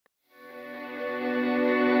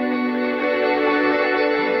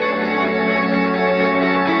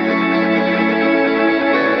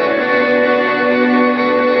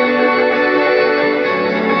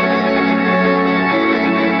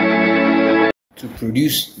to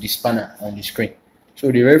produce the spanner on the screen.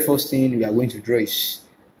 So the very first thing we are going to draw is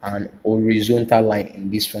an horizontal line in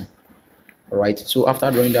this form. All right, so after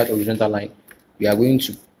drawing that horizontal line, we are going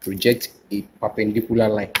to project a perpendicular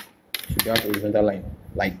line to that horizontal line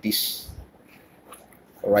like this.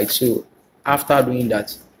 All right, so after doing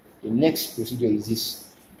that, the next procedure is this.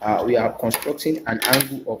 We are constructing an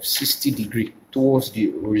angle of 60 degrees towards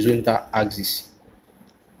the horizontal axis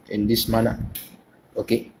in this manner.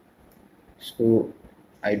 Okay, so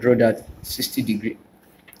I draw that 60 degree.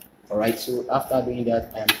 All right, so after doing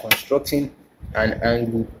that, I am constructing an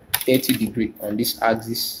angle 30 degree on this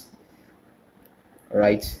axis. All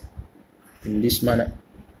right, in this manner.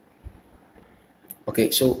 Okay,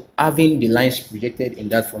 so having the lines projected in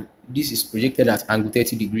that form, this is projected at angle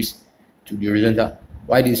 30 degrees to the horizontal.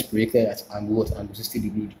 Why this is projected at angle 60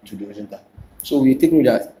 degrees to the horizontal? So we take note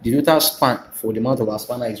that the total span for the mount of our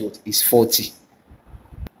spanner is what? Is 40.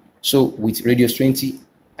 So with radius 20,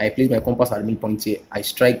 I place my compass at the midpoint here. I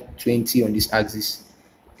strike 20 on this axis,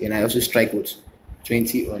 and I also strike what?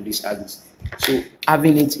 20 on this axis. So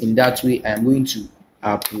having it in that way, I am going to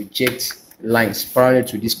project lines parallel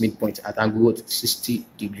to this midpoint at angle 60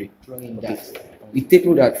 degree. Drawing that, we take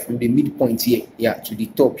note that from the midpoint here, to the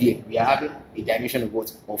top here, we are having a dimension of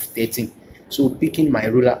what? Of 13. So picking my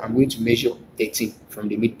ruler, I'm going to measure 13 from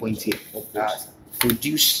the midpoint here.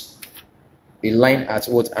 Produce a line at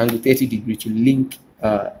what? Angle 30 degree to link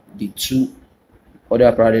the two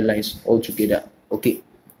other parallel lines all together. Okay,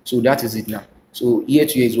 so that is it now. So here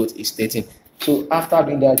to here is what? Is 13. So after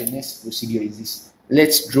doing that, the next procedure is this.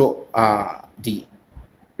 Let's draw the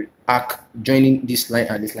arc joining this line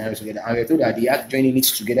and this line together. And we're told that the arc joining it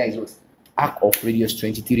together is what? Arc of radius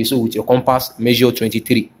 23. So with your compass, measure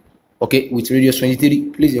 23. Okay, with radius 23,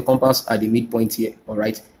 place your compass at the midpoint here. All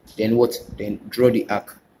right, then what? Then draw the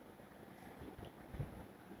arc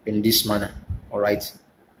in this manner. All right,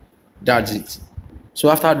 that's it. So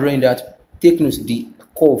after drawing that, take note the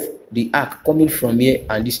curve, the arc coming from here,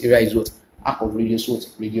 and this area is what? Arc of radius what?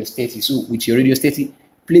 Radius 30. So with your radius 30,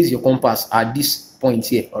 place your compass at this point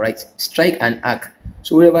here. All right, strike an arc.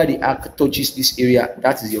 So wherever the arc touches this area,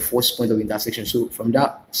 that is your first point of intersection. So from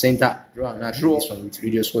that center, draw an arc. Draw this one with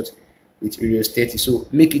radius what? With radius 30. So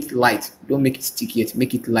make it light, don't make it sticky yet,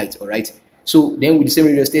 make it light. All right, so then with the same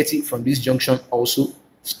radius 30, from this junction also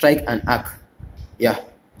strike an arc.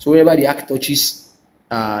 So wherever the arc touches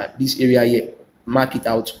this area here, mark it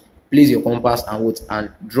out, place your compass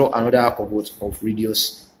and draw another arc of what? Of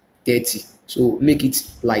radius 30. So make it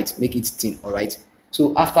light, make it thin. All right,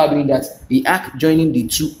 so after doing that, the arc joining the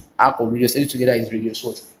two arc of radius 30 together is radius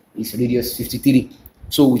what? Is radius 53.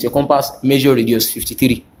 So with your compass, measure radius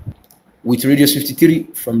 53. With radius 53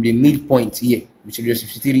 from the midpoint here, with radius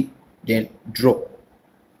 53, then draw.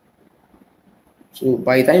 So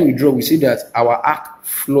by the time we draw, we see that our arc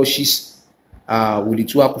flushes with the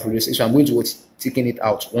two arc of radius. So I'm going to thicken it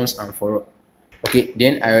out once and for all. Okay,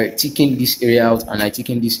 then I thicken this area out and I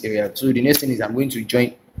thicken this area out. So the next thing is I'm going to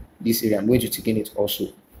join this area. I'm going to thicken it also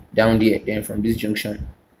down there. Then from this junction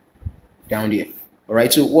down there. All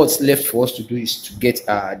right. So what's left for us to do is to get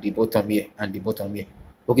the bottom here and the bottom here.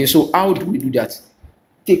 Okay. So how do we do that?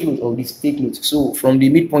 Take note of this. Take note. So from the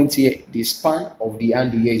midpoint here, the span of the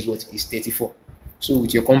handle here is what? Is 34. So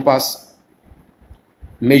with your compass,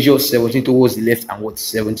 measure 17 towards the left and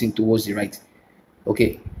 17 towards the right.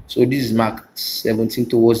 Okay, so this is mark 17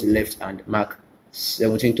 towards the left and mark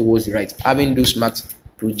 17 towards the right. Having those marks,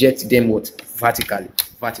 project them vertically.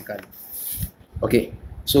 Okay,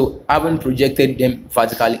 so having projected them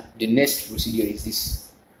vertically, the next procedure is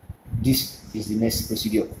this. This is the next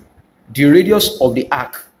procedure. The radius of the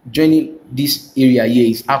arc joining this area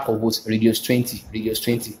here is arc of what? Radius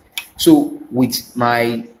 20. So with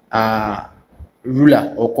my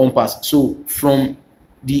ruler or compass, so from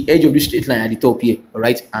the edge of the straight line at the top here, all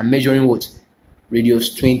right, I'm measuring what?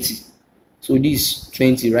 Radius 20. So this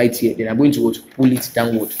 20 right here, then I'm going to pull it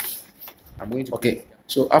downward. Okay,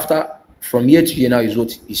 so after from here to here now is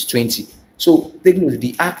what? Is 20. So take note,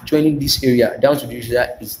 the arc joining this area down to this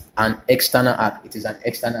area is an external arc. It is an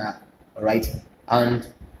external arc. All right, and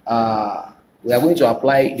we are going to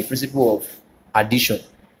apply the principle of addition.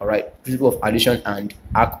 All right, principle of addition and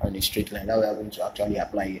arc on a straight line. That we are going to actually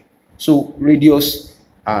apply here. So radius,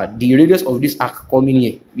 the radius of this arc coming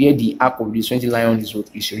here, where the arc of this 20 line is what?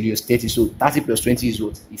 Is radius 30. So 30 plus 20 is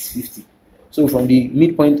what? Is 50. So from the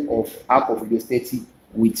midpoint of arc of radius 30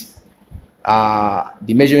 with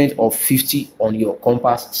the measurement of 50 on your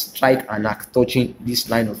compass, strike an arc touching this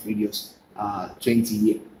line of radius 20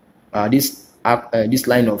 here. This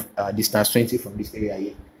line of distance 20 from this area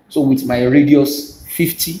here. So with my radius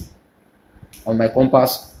 50 on my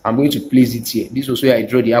compass, I'm going to place it here. This was where I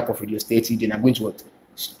draw the arc of radius 30. Then I'm going to what?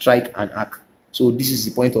 Strike an arc. So this is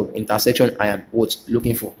the point of intersection I am what?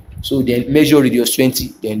 Looking for. So then measure radius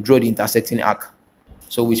 20, then draw the intersecting arc.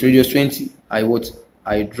 So with radius 20, I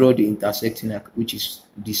draw the intersecting arc, which is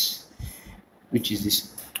this.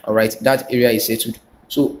 All right, that area is settled.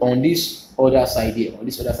 So on this other side here,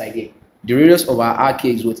 the radius of our arc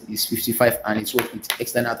here is what? Is 55, and it's what? It's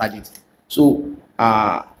external tangent. So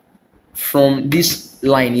from this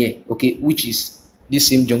line here, okay, which is this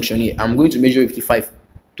same junction here, I'm going to measure 55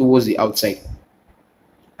 towards the outside,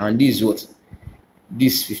 and this is what?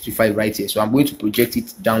 This 55 right here. So I'm going to project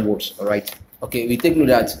it downwards. All right. Okay, we take note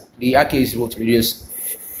that the arc is what? Radius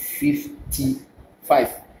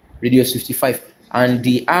 55. Radius 55. And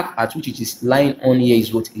the arc at which it is lying on here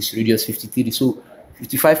is what? Is radius 53. So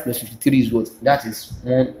 55 plus 53 is what? That is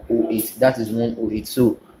 108. That is 108.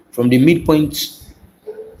 So from the midpoint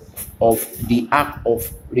of the arc of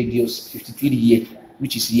radius 53 here,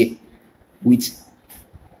 which is here, with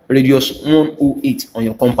radius 108 on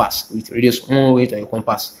your compass,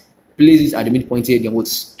 place it at the midpoint here, then what?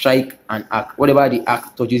 Strike an arc. Whatever the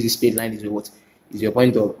arc touches the straight line is what? Is your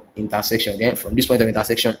point of intersection. Then from this point of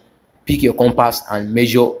intersection, pick your compass and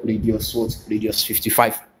measure radius what? Radius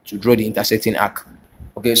 55 to draw the intersecting arc.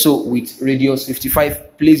 Okay, so with radius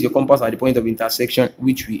 55, place your compass at the point of intersection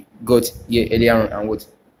which we got here earlier on, and what?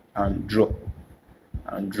 And draw.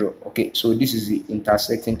 Okay, so this is the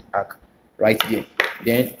intersecting arc right there.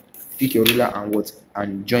 Then pick your ruler and what?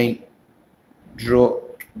 And draw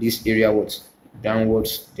this area what?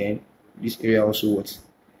 Downwards. Then this area also what?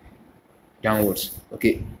 Downwards.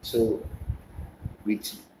 Okay, so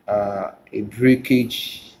with a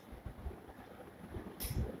breakage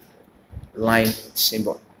line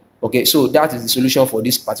symbol. Okay, so that is the solution for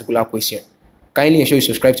this particular question. Kindly ensure you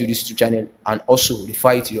subscribe to this YouTube channel and also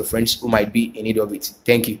refer it to your friends who might be in need of it.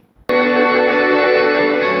 Thank you.